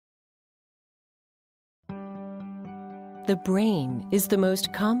The brain is the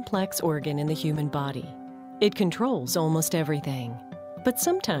most complex organ in the human body. It controls almost everything. But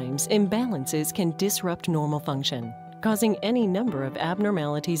sometimes imbalances can disrupt normal function, causing any number of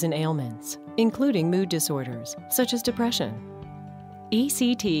abnormalities and ailments, including mood disorders, such as depression.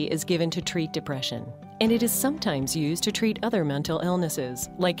 ECT is given to treat depression, and it is sometimes used to treat other mental illnesses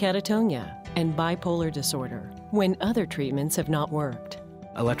like catatonia and bipolar disorder, when other treatments have not worked.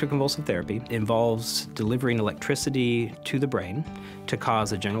 Electroconvulsive therapy involves delivering electricity to the brain to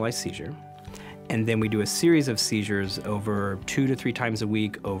cause a generalized seizure. And then we do a series of seizures over 2 to 3 times a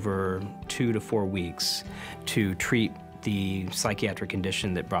week over 2 to 4 weeks to treat the psychiatric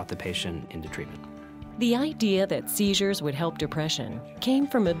condition that brought the patient into treatment. The idea that seizures would help depression came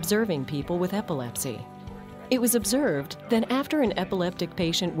from observing people with epilepsy. It was observed that after an epileptic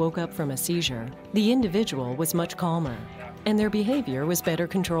patient woke up from a seizure, the individual was much calmer, and their behavior was better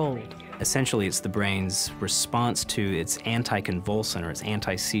controlled. Essentially, it's the brain's response to its anticonvulsant or its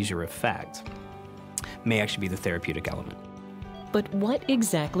anti-seizure effect may actually be the therapeutic element. But what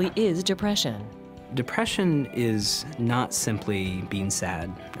exactly is depression? Depression is not simply being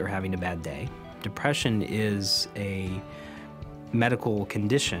sad or having a bad day. Depression is a medical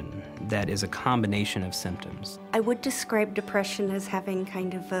condition that is a combination of symptoms. I would describe depression as having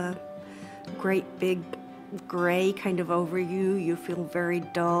kind of a great big gray kind of over you. You feel very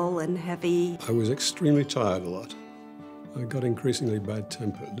dull and heavy. I was extremely tired a lot. I got increasingly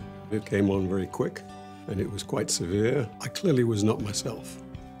bad-tempered. It came on very quick, and it was quite severe. I clearly was not myself.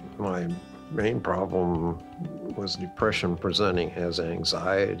 My main problem was depression presenting as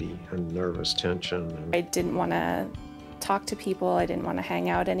anxiety and nervous tension. I didn't want to talk to people. I didn't want to hang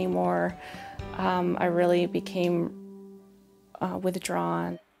out anymore. I really became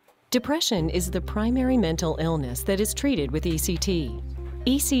withdrawn. Depression is the primary mental illness that is treated with ECT.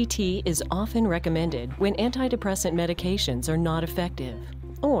 ECT is often recommended when antidepressant medications are not effective,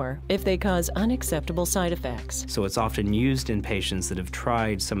 or if they cause unacceptable side effects. So it's often used in patients that have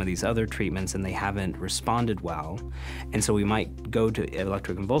tried some of these other treatments and they haven't responded well. And so we might go to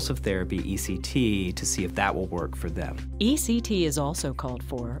electroconvulsive therapy, ECT, to see if that will work for them. ECT is also called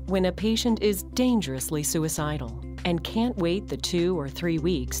for when a patient is dangerously suicidal and can't wait the 2 or 3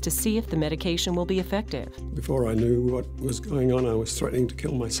 weeks to see if the medication will be effective. Before I knew what was going on, I was threatening to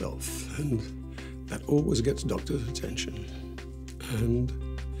kill myself, and that always gets doctors' attention. And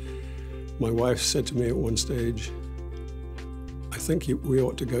my wife said to me at one stage, I think we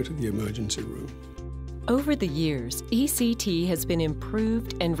ought to go to the emergency room. Over the years, ECT has been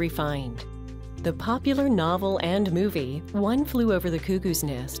improved and refined. The popular novel and movie, One Flew Over the Cuckoo's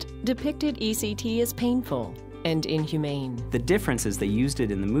Nest, depicted ECT as painful and inhumane. The difference is they used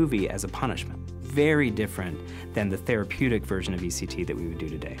it in the movie as a punishment. Very different than the therapeutic version of ECT that we would do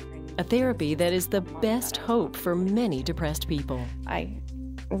today. A therapy that is the best hope for many depressed people. I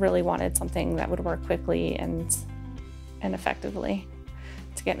really wanted something that would work quickly and effectively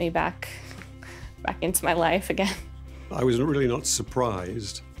to get me back into my life again. I was really not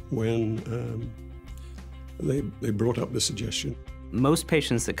surprised when they brought up the suggestion. Most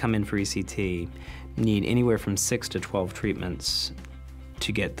patients that come in for ECT need anywhere from 6 to 12 treatments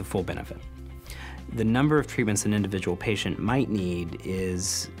to get the full benefit. The number of treatments an individual patient might need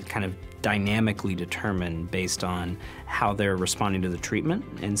is kind of dynamically determined based on how they're responding to the treatment.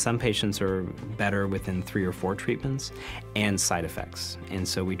 And some patients are better within 3 or 4 treatments, and side effects. And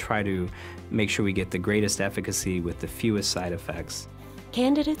so we try to make sure we get the greatest efficacy with the fewest side effects.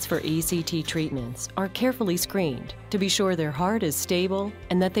 Candidates for ECT treatments are carefully screened to be sure their heart is stable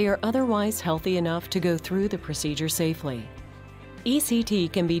and that they are otherwise healthy enough to go through the procedure safely.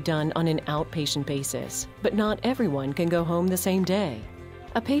 ECT can be done on an outpatient basis, but not everyone can go home the same day.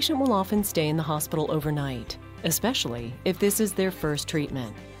 A patient will often stay in the hospital overnight, especially if this is their first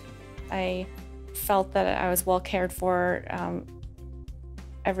treatment. I felt that I was well cared for.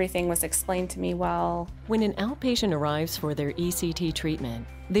 Everything was explained to me well. When an outpatient arrives for their ECT treatment,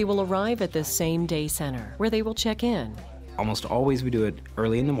 they will arrive at the same day center where they will check in. Almost always we do it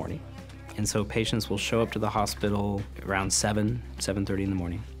early in the morning. And so patients will show up to the hospital around 7:30 in the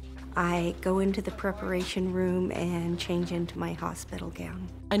morning. I go into the preparation room and change into my hospital gown.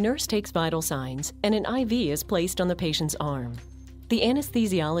 A nurse takes vital signs and an IV is placed on the patient's arm. The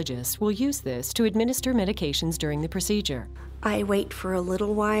anesthesiologist will use this to administer medications during the procedure. I wait for a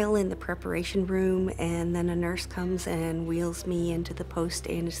little while in the preparation room, and then a nurse comes and wheels me into the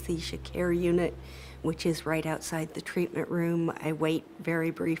post-anesthesia care unit, which is right outside the treatment room. I wait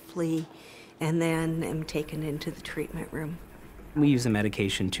very briefly and then am taken into the treatment room. We use a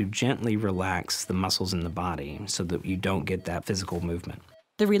medication to gently relax the muscles in the body so that you don't get that physical movement.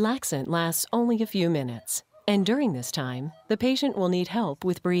 The relaxant lasts only a few minutes. And during this time, the patient will need help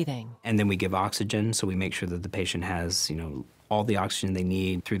with breathing. And then we give oxygen, so we make sure that the patient has, all the oxygen they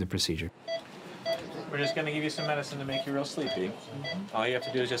need through the procedure. We're just going to give you some medicine to make you real sleepy. All you have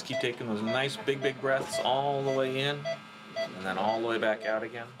to do is just keep taking those nice big breaths all the way in and then all the way back out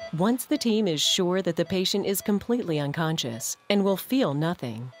again. Once the team is sure that the patient is completely unconscious and will feel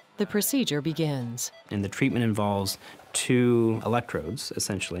nothing, the procedure begins. And the treatment involves 2 electrodes,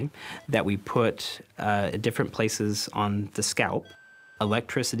 essentially, that we put at different places on the scalp.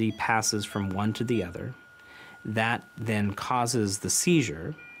 Electricity passes from one to the other. That then causes the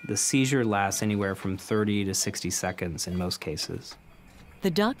seizure. The seizure lasts anywhere from 30 to 60 seconds in most cases.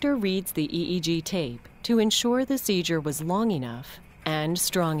 The doctor reads the EEG tape to ensure the seizure was long enough and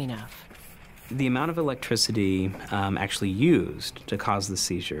strong enough. The amount of electricity actually used to cause the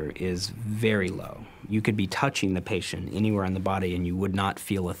seizure is very low. You could be touching the patient anywhere on the body and you would not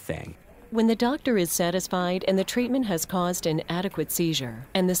feel a thing. When the doctor is satisfied and the treatment has caused an adequate seizure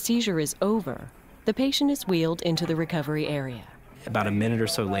and the seizure is over, the patient is wheeled into the recovery area. About a minute or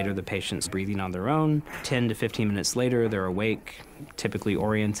so later, the patient's breathing on their own. 10 to 15 minutes later, they're awake, typically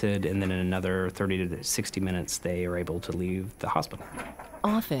oriented, and then in another 30 to 60 minutes, they are able to leave the hospital.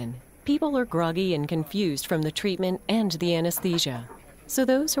 Often, people are groggy and confused from the treatment and the anesthesia. So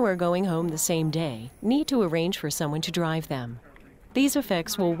those who are going home the same day need to arrange for someone to drive them. These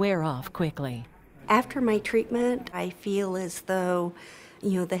effects will wear off quickly. After my treatment, I feel as though,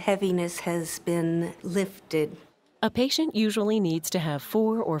 the heaviness has been lifted. A patient usually needs to have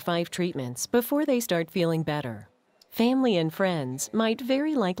 4 or 5 treatments before they start feeling better. Family and friends might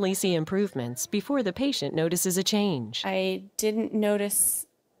very likely see improvements before the patient notices a change. I didn't notice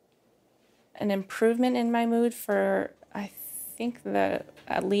an improvement in my mood for, I think,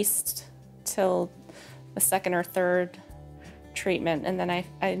 at least till the 2nd or 3rd treatment, and then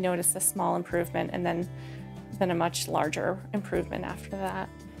I noticed a small improvement, and then a much larger improvement after that.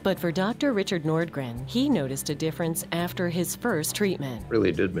 But for Dr. Richard Nordgren, he noticed a difference after his first treatment.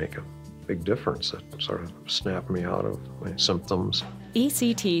 Really did make a big difference. It sort of snapped me out of my symptoms.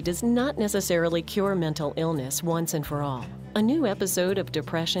 ECT does not necessarily cure mental illness once and for all. A new episode of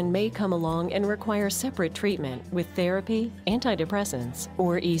depression may come along and require separate treatment with therapy, antidepressants,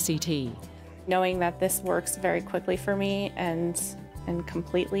 or ECT. Knowing that this works very quickly for me and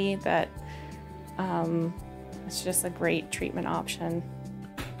completely, that it's just a great treatment option.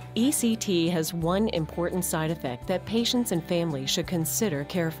 ECT has one important side effect that patients and families should consider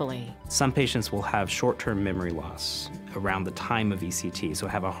carefully. Some patients will have short-term memory loss around the time of ECT, so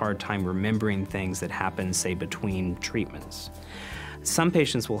have a hard time remembering things that happen, say, between treatments. Some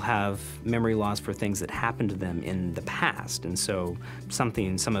patients will have memory loss for things that happened to them in the past, and so some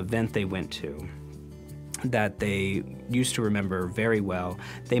event they went to that they used to remember very well,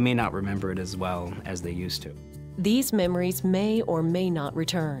 they may not remember it as well as they used to. These memories may or may not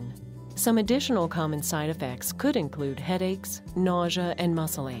return. Some additional common side effects could include headaches, nausea, and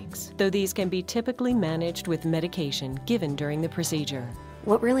muscle aches, though these can be typically managed with medication given during the procedure.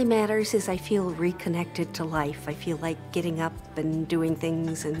 What really matters is I feel reconnected to life. I feel like getting up and doing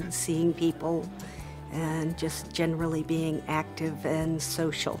things and seeing people and just generally being active and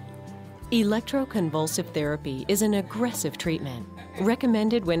social. Electroconvulsive therapy is an aggressive treatment,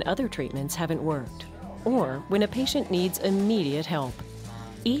 recommended when other treatments haven't worked, or when a patient needs immediate help.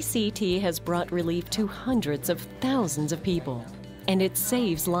 ECT has brought relief to hundreds of thousands of people, and it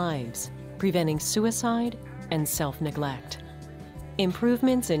saves lives, preventing suicide and self-neglect.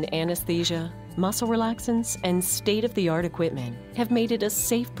 Improvements in anesthesia, muscle relaxants, and state-of-the-art equipment have made it a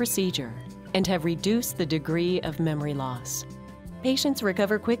safe procedure and have reduced the degree of memory loss. Patients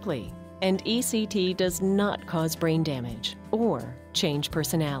recover quickly, and ECT does not cause brain damage or change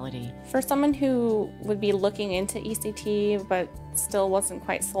personality. For someone who would be looking into ECT but still wasn't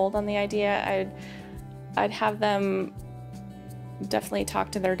quite sold on the idea, I'd have them definitely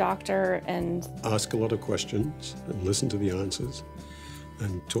talk to their doctor and ask a lot of questions and listen to the answers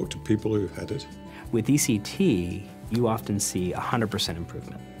and talk to people who've had it. With ECT, you often see 100%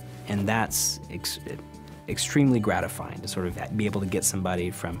 improvement, and that's extremely gratifying to sort of be able to get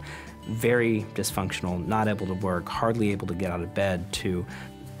somebody from very dysfunctional, not able to work, hardly able to get out of bed, to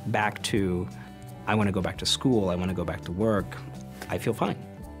back to, I want to go back to school, I want to go back to work, I feel fine.